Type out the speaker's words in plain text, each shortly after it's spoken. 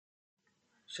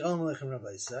Shalom Aleichem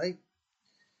Rabbi Say.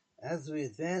 As we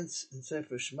advance in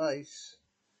Sefer Shmos,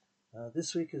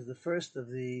 this week is the first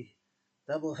of the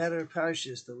double header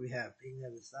parashas that we have, being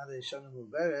that it's not a Shana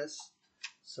Muberes,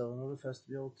 so in order for us to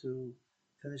be able to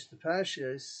finish the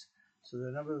parashas, so there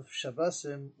are a number of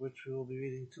Shabbosim, which we will be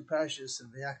reading two parashas,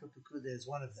 and Vayakal Pekudei is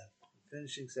one of them,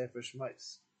 finishing Sefer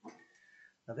Shmos.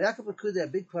 Now Vayakal Pekudei, a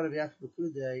big part of Vayakal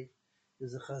Pekudei,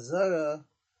 is a chazara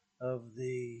of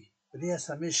the B'niyas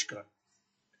HaMishkan,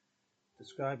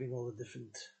 describing all the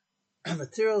different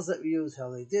materials that we used, how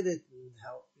they did it, and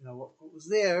how what was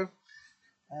there,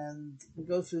 and we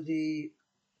go through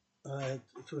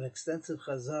through an extensive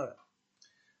chazara.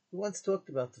 We once talked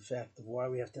about the fact of why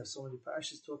we have to have so many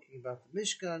parashas talking about the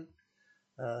Mishkan,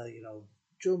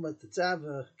 Truma,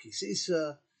 Tetzaveh,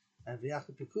 Kisisa, and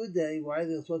Vayakal Pekudei. Why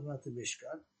they're talking about the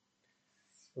Mishkan?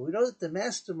 But we know that the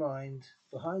mastermind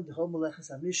behind the whole Meleches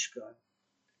HaMishkan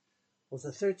was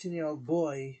a 13-year-old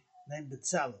boy named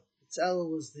Betzalel.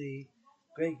 Betzalel was the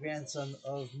great-grandson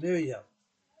of Miriam.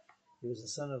 He was the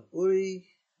son of Uri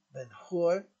ben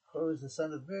Hur. Hur was the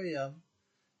son of Miriam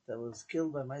that was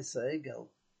killed by Maisa Egel.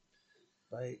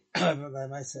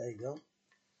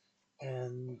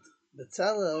 And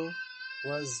Betzalel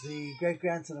was the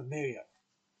great-grandson of Miriam.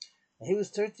 And he was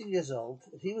 13 years old,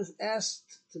 and he was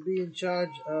asked to be in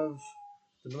charge of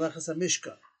the Meleches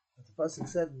HaMishkan. The Pasuk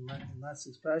said in last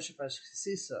week's parasha,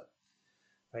 Kisisa,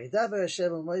 Vayidaber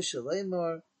Hashem el Moshe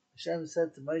leimor. Hashem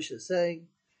said to Moshe, saying,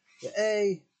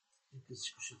 "Ve'ei, you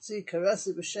should see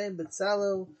Karasi b'Shem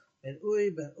Betzalel and Uri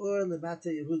ben Ur lemata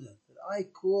Yehuda. That I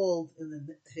called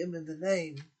him in the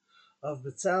name of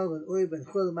Betzalel and Uri ben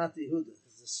Ur lemata Yehuda."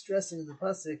 There's a stressing in the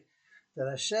pasuk that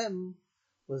Hashem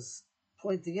was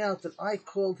pointing out that I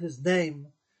called his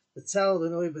name Betzalel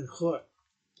and Uri ben Ur.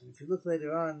 And if you look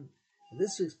later on in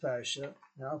this week's parasha,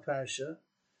 in our parasha,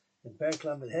 in Perek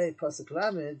Lamed Hey, Pasuk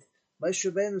Lamed, Moshe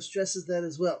Rabbeinu stresses that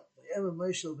as well.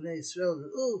 Moshe Bnei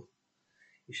Yisrael,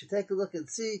 you should take a look and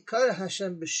see Kara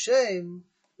Hashem b'Shem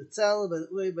Betzalel ben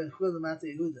Uri ben Hur lemata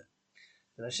Yehuda.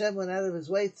 That Hashem went out of his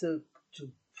way to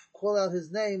call out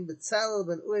his name Betzalel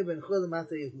ben Uri ben Hur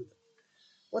lemata Yehuda.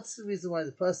 What's the reason why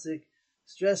the pasuk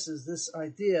stresses this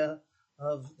idea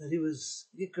of that he was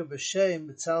Yikra b'Shem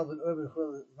Betzalel ben Uri ben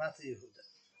Hur lemata Yehuda?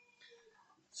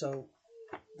 So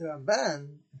the Ramban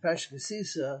in Pashas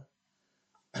Kisisa,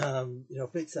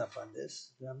 picks up on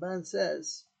this. The Ramban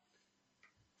says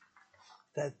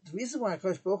that the reason why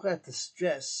Akash Baruch Hu had to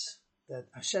stress that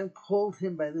Hashem called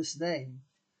him by this name,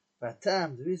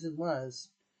 Vatam, the reason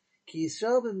was, Ki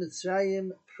Yisrael ben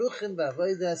Mitzrayim pruchin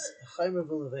v'avodas chaymer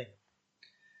v'levein.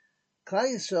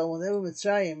 Klal Yisrael, when they were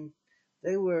Mitzrayim,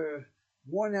 they were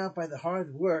worn out by the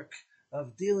hard work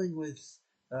of dealing with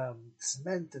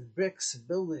cement and bricks and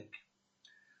building.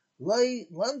 They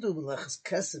weren't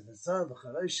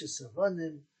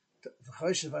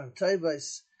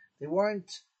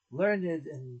learned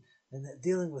in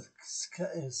dealing with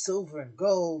silver and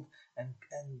gold and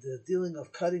dealing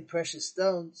of cutting precious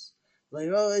stones. They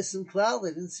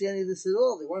didn't see any of this at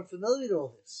all. They weren't familiar with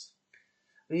all this.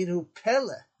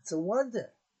 It's a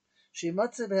wonder.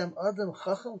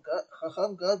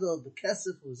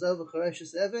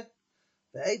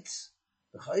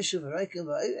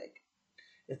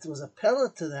 It was a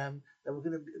pellet to them that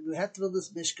we had to build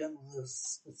this Mishkan with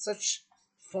such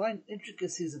fine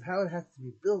intricacies of how it had to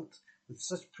be built, with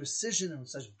such precision and with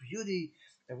such beauty,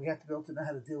 that we had to be able to know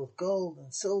how to deal with gold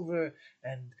and silver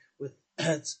and with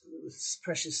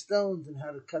precious stones and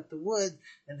how to cut the wood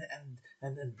and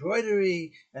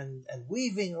embroidery and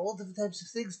weaving, all different types of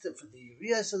things for the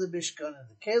Urias of the Mishkan and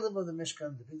the Caleb of the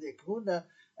Mishkan, the B'nai Kahuna,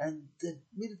 and there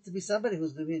needed to be somebody who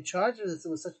was going to be in charge of this. It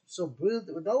was so brilliant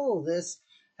that would know all this.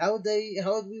 How would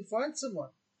we find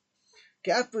someone?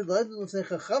 Even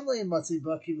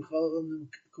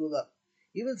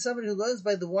somebody who learns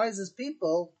by the wisest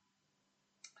people,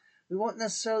 we won't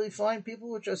necessarily find people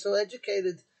which are so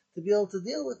educated to be able to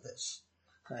deal with this.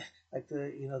 Like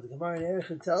the Gemara in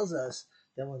Erechin tells us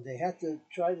that when they had to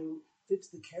try to fix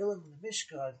the Kalim in the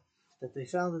Mishkan that they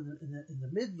found in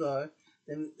the Midbar,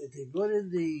 they brought in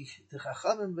the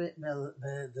Chachamim,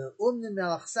 the Umnim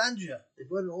Alexandria. They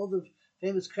brought in all the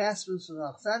famous craftsmen from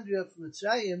Alexandria, from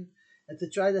Mitzrayim, and to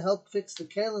try to help fix the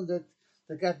kalim that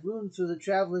got ruined through the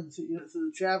traveling,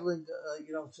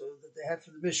 that they had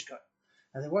for the Mishkan,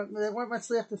 and they weren't much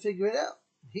left to figure it out.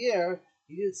 Here,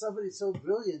 you needed somebody so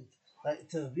brilliant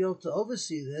to be able to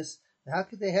oversee this. How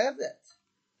could they have that?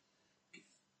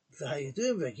 How you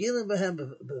doing?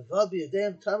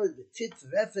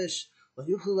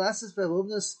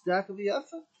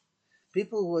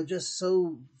 People who are just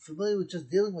so familiar with just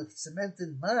dealing with cement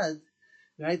and mud,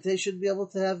 right? They should be able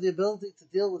to have the ability to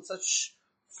deal with such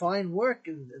fine work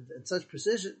and such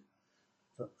precision.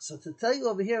 So to tell you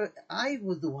over here, I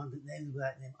was the one that named him by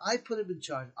that name. I put him in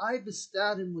charge. I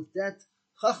bestowed him with that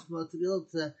chachma to be able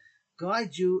to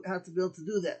guide you how to be able to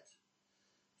do that.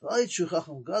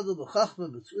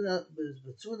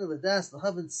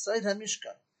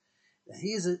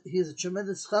 He is a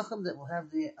tremendous chacham that will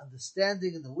have the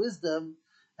understanding and the wisdom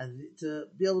and to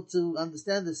be able to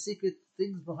understand the secret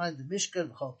things behind the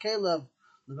Mishkan,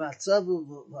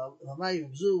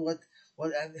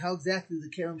 what and how exactly the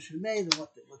kelim should be made and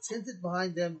what's hinted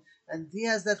behind them, and he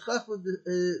has that chachma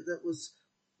that was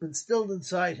instilled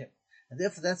inside him, and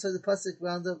therefore that's why the pasuk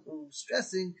wound up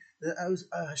stressing that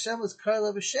Hashem was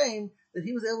karla b'shem, that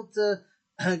he was able to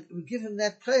give him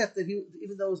that koyach that he,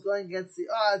 even though it was going against the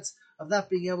odds of not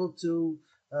being able to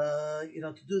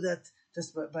to do that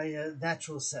just by a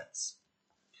natural sense.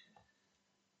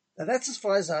 Now that's as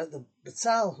far as the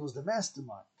Tzal, who's the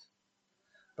mastermind.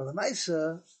 But the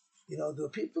Maisa, there were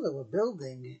people that were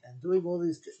building and doing all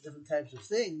these different types of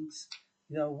things.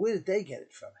 Where did they get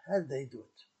it from? How did they do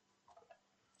it?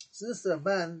 So this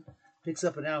Ramban picks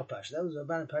up in our Pasha. That was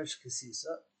Ramban in Parsha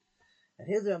Kisisa. And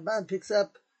here the Ramban picks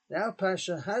up in our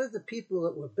Pasha, how did the people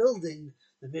that were building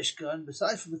the Mishkan,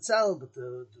 besides from the Tzal, but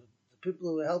the people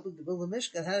who were helping to build the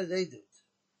Mishkan, how did they do it?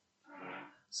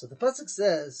 So the pasuk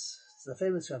says, it's the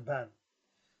famous Ramban.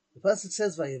 The pasuk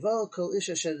says, "Vayivol kol ish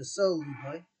asher nesol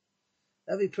liboy."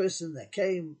 Every person that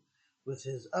came with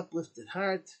his uplifted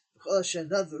heart,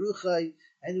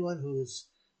 anyone whose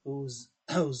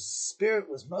spirit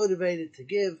was motivated to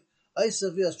give, they're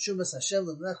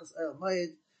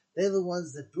the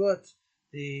ones that brought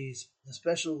the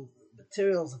special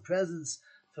materials and presents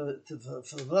for the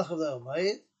Melech of the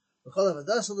Almighty. All the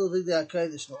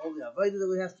avodah that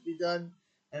would have to be done,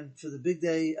 and for the big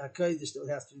day HaKadosh that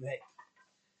would have to be made.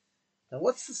 Now,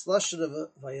 what's this lashon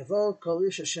of Vayavol Kol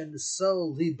Ish Asher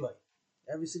Nesol Liboy?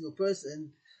 Every single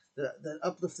person that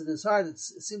uplifted his heart. It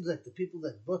seems like the people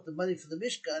that brought the money for the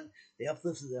Mishkan, they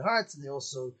uplifted their hearts, and they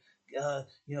also,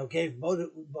 gave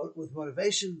with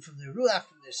motivation from their ruach,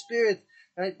 from their spirit.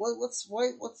 Right? What's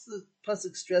the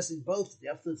pasuk stressing both? They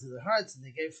uplifted their hearts and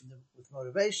they gave from them with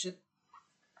motivation.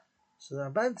 So the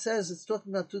Ramban says it's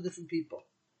talking about two different people.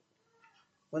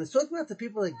 When it's talking about the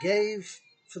people that gave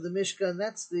for the Mishkan,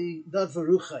 that's the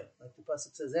Dadvaruchai, like the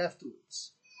pasuk says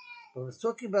afterwards. But when it's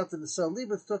talking about the Nesal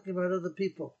Liba, it's talking about other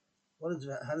people. What does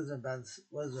Ramban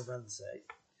say?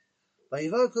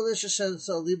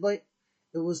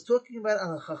 It was talking about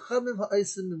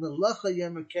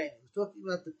it was talking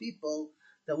about the people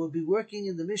that would be working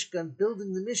in the Mishkan,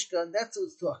 building the Mishkan. That's what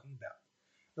it's talking about.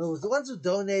 In other words, the ones who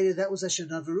donated, that was Asher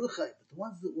Navaruchai. But the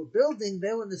ones that were building,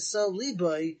 they were Nesal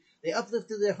Libai. They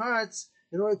uplifted their hearts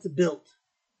in order to build.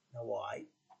 Now, why?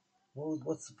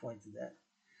 What's the point of that?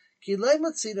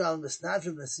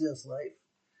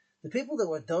 The people that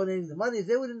were donating the money,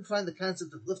 they wouldn't find the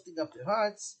concept of lifting up their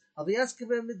hearts. I'll be asking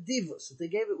them medivus, that they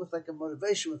gave it with like a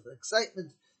motivation, with an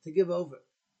excitement to give over.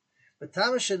 But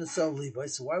Tamashin is so Levi,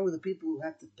 so why were the people who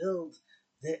had to build,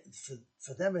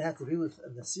 for them it had to be with a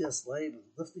Nasias slave,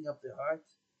 lifting up their heart?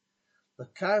 The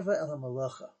Karva el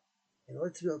Malacha, in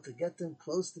order to be able to get them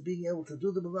close to being able to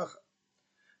do the Malacha.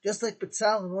 Just like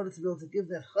Betzal, in order to be able to give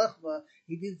that Chachma,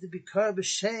 he needed to be Kar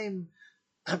B'Shem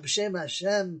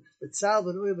Hashem, Betzal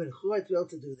Ben Uri Ben Chur, to be able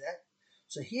to do that.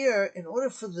 So here, in order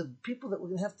for the people that were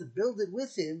going to have to build it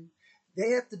with him,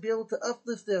 they have to be able to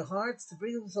uplift their hearts to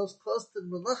bring themselves close to the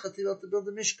Malacha to be able to build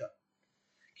the Mishkan.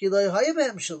 There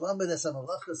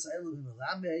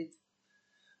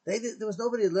was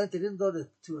nobody who learned. They didn't go to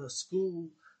a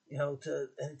school, to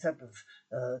any type of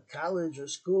college or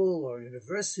school or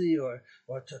university or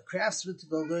to a craftsman to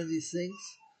go learn these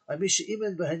things. There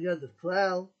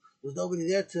was nobody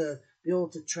there to be able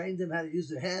to train them how to use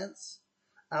their hands.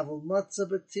 They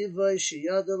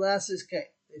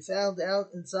found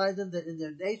out inside them that in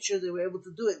their nature they were able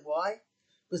to do it. Why?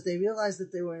 Because they realized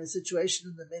that they were in a situation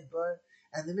in the Midbar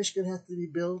and the Mishkan had to be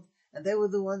built, and they were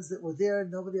the ones that were there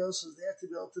and nobody else was there to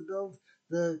be able to build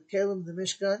the Kelim, the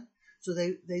Mishkan. So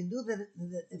they knew that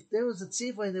if there was a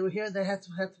tzivah and they were here and that had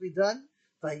to be done,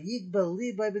 they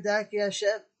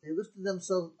lifted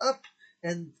themselves up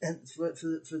and for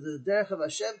the derech of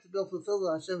Hashem to be able to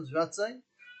fulfill Hashem's ratzon.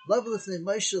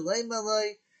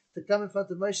 To come in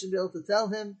front of Moshe and be able to tell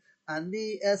him,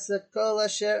 Ani esa kol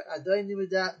asher adoni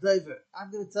midaver.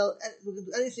 I'm going to tell, we're going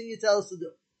to do anything you tell us to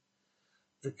do.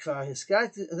 The kvar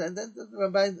hiskati, and then the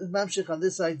Rabbi Mamshich on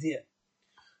this idea.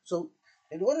 So,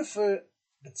 in order for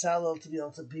Betzalel to be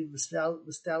able to be bestowed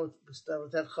with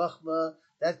that chachma,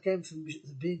 that came from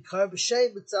being kar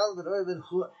b'shem Betzalel ben Uri ben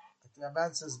Chur. The The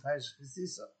Ramban says in Parshas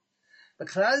Kisisa. But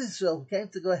Klal Yisrael, who came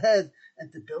to go ahead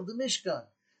and to build the Mishkan,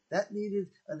 that needed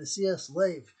a Nasiya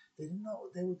slave. They didn't know.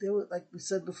 They were like we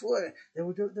said before. They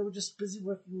were just busy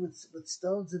working with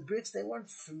stones and bricks. They weren't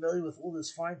familiar with all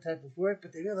this fine type of work.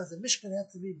 But they realized the Mishkan had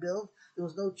to be built. There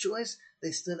was no choice.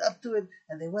 They stood up to it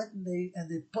and they went and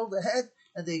they pulled ahead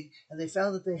and they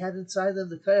found that they had inside them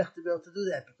the koyach to be able to do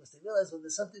that, because they realized when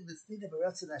there's something that's needed by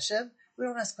Ratzon Hashem, we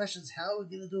don't ask questions. How are we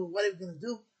going to do it? What are we going to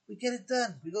do? We get it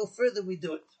done. We go further. We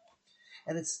do it,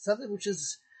 and it's something which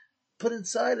is put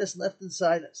inside us, left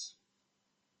inside us.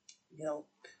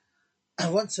 I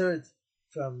once heard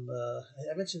from,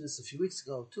 I mentioned this a few weeks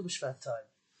ago, Tu B'Shvat time.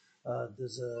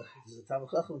 There's a Talmud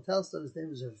Chacham in Telstone, his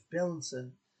name is Rav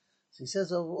Berlinson. So he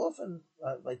says often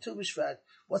by Tu B'Shvat,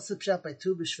 what's the pshat by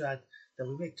Tu B'Shvat? That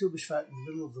we make Tu B'Shvat in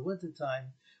the middle of the winter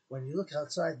time. When you look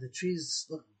outside, the trees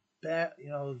look bare,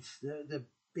 they're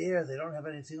bare, they don't have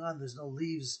anything on, there's no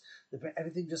leaves,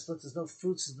 everything just looks, there's no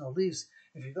fruits, there's no leaves.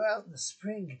 If you go out in the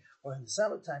spring or in the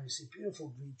summertime, you see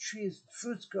beautiful green trees,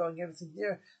 fruits growing, everything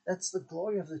there. That's the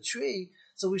glory of the tree.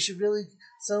 So we should really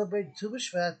celebrate Tu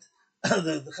B'Shvat,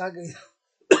 the Chag.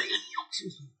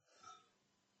 Excuse me.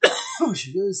 We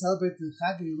should really celebrate the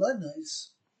Chag Yilanois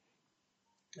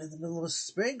in the middle of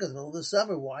spring or the middle of the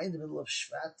summer. Why in the middle of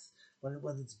Shvat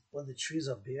when the trees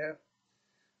are bare?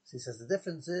 So he says the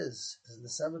difference is in the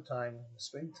summertime, in the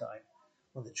springtime,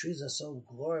 when the trees are so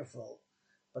gloriful,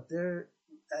 but they're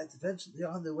eventually they're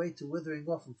on their way to withering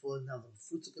off and falling down. The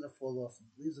fruits are going to fall off, and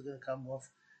the leaves are going to come off,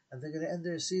 and they're going to end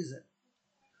their season.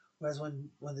 Whereas when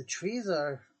the trees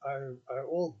are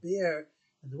all bare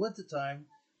in the wintertime,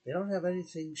 they don't have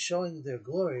anything showing their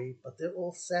glory, but they're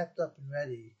all sapped up and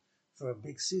ready for a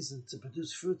big season to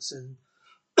produce fruits and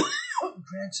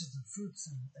branches and fruits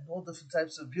and all different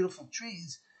types of beautiful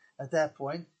trees at that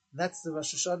point. And that's the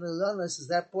Rosh Hashanah Ilanos, is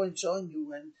that point showing you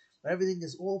when everything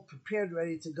is all prepared,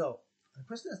 ready to go. And the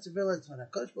person has to realize when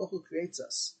HaKadosh Baruch Hu creates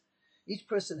us, each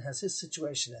person has his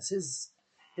situation, has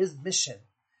his mission,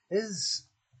 his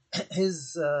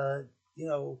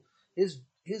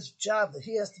job that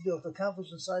he has to be able to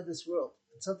accomplish inside this world.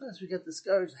 And sometimes we get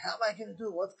discouraged. How am I going to do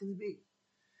it? What's going to be?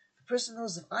 The person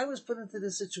knows if I was put into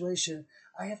this situation,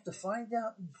 I have to find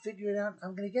out and figure it out.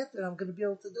 I'm going to get there. I'm going to be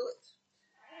able to do it.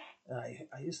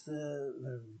 I used to,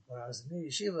 when I was in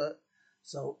yeshiva,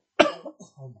 so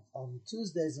on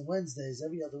Tuesdays and Wednesdays,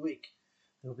 every other week,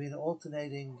 there will be an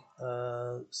alternating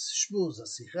shmuz, a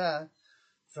sikha,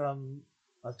 from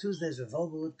on Tuesdays Rav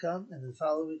Goldman would come, and the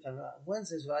following week on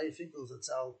Wednesdays Rabbi Finkel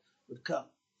would come.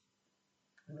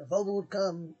 And Rav Goldman would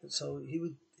come, so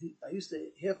I used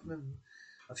to hear from him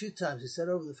a few times. He said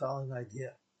over the following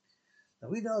idea. Now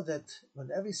we know that when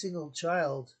every single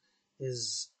child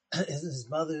is in his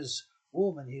mother's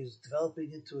womb and he's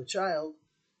developing into a child,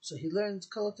 so he learns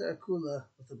Kol Terakula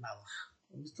with the Malach.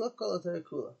 And he's taught Kol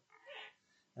Terakula.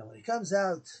 And when he comes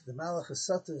out, the Malach is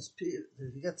Sata his piv.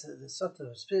 If he gets the Sata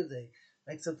his piv, they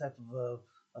make some type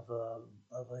of a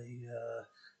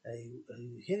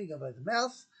hitting by the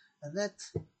mouth, and that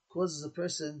causes a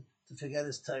person to forget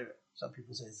his Torah. Some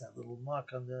people say it's that little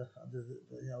mark under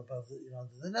above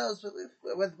under the nose, but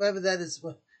whether that is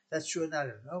that's true or not, I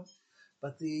don't know.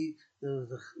 But the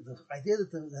idea that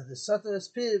the Sata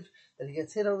is piv, that he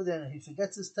gets hit over there and he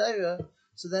forgets his Torah,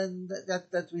 so then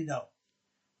that we know.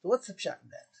 So what's the pshat in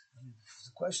that?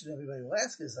 The question everybody will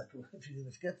ask is like, if you're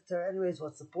going to forget the Torah anyways,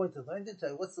 what's the point of learning the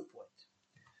Torah? What's the point?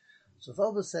 So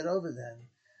Volba said over then,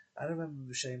 I don't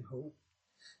remember B'Shem who,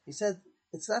 he said,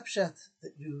 it's not pshat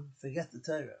that you forget the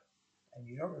Torah, and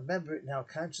you don't remember it now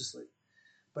consciously,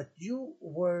 but you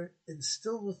were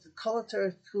instilled with the Kol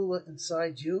Torah Kula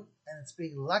inside you, and it's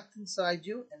being locked inside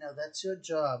you, and now that's your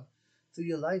job through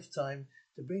your lifetime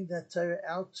to bring that Torah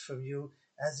out from you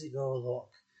as you go along.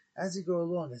 As you go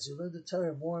along, as you learn the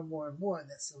Torah more and more and more, and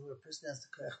that's where a person has the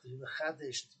koyach to do the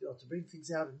chadesh, to be able to bring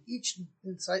things out, and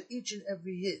inside each and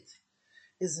every yid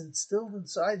is instilled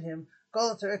inside him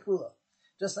Kol Torah Kula.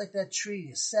 Just like that tree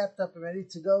is sapped up and ready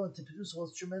to go and to produce all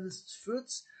its tremendous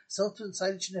fruits, so too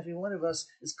inside each and every one of us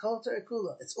is Kol Torah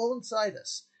Kula. It's all inside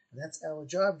us. And that's our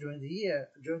job during the year,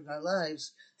 during our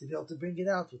lives, to be able to bring it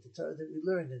out with the Torah that we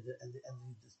learn and the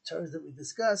Torah that we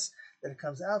discuss, that it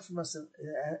comes out from us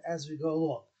as we go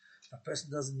along. If a person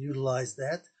doesn't utilize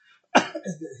that,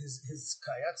 his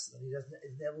kayaks, and he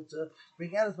isn't able to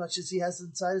bring out as much as he has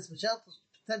inside his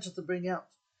potential to bring out.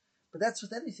 But that's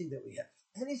with anything that we have.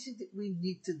 Anything that we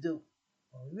need to do.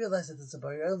 When we realize that it's a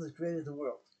Bari that created the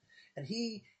world. And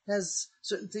he has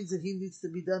certain things that he needs to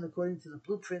be done according to the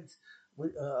blueprint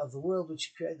of the world which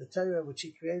he created, the Torah which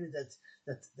he created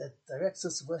that directs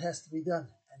us what has to be done.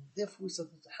 And therefore we said,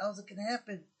 how is it going to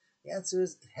happen? The answer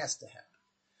is it has to happen.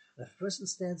 And if a person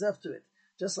stands up to it,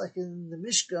 just like in the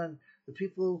Mishkan, the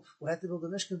people who had to build the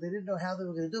Mishkan, they didn't know how they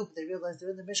were going to do it, but they realized they're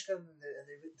in the Mishkan, and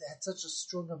they had such a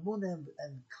strong amunah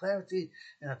and clarity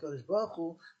in HaKadosh Baruch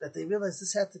Hu, that they realized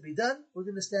this had to be done. We're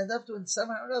going to stand up to it, and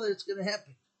somehow or another it's going to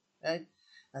happen, right?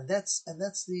 And that's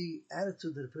the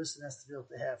attitude that a person has to be able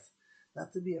to have,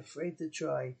 not to be afraid to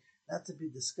try, not to be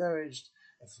discouraged.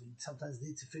 If we sometimes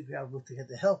need to figure out where to get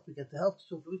the help, we get the help.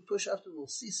 So if we push after, we'll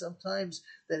see sometimes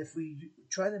that if we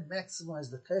try to maximize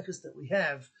the kaiches that we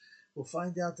have, we'll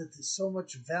find out that there's so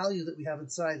much value that we have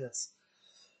inside us,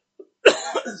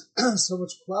 so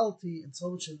much quality, and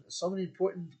so many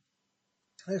important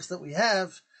kaiches that we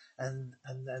have, and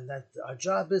that our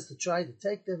job is to try to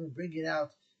take them and bring it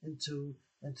out into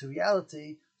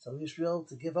reality. So we should be able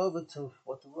to give over to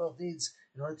what the world needs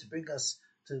in order to bring us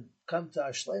to come to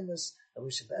our shleimus, and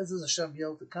we should, Be'ezus Hashem, be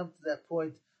able to come to that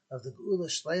point of the Geula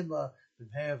Shleima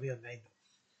b'mehera v'yameinu.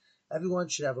 Everyone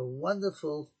should have a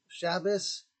wonderful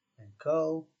Shabbos, and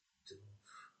Kol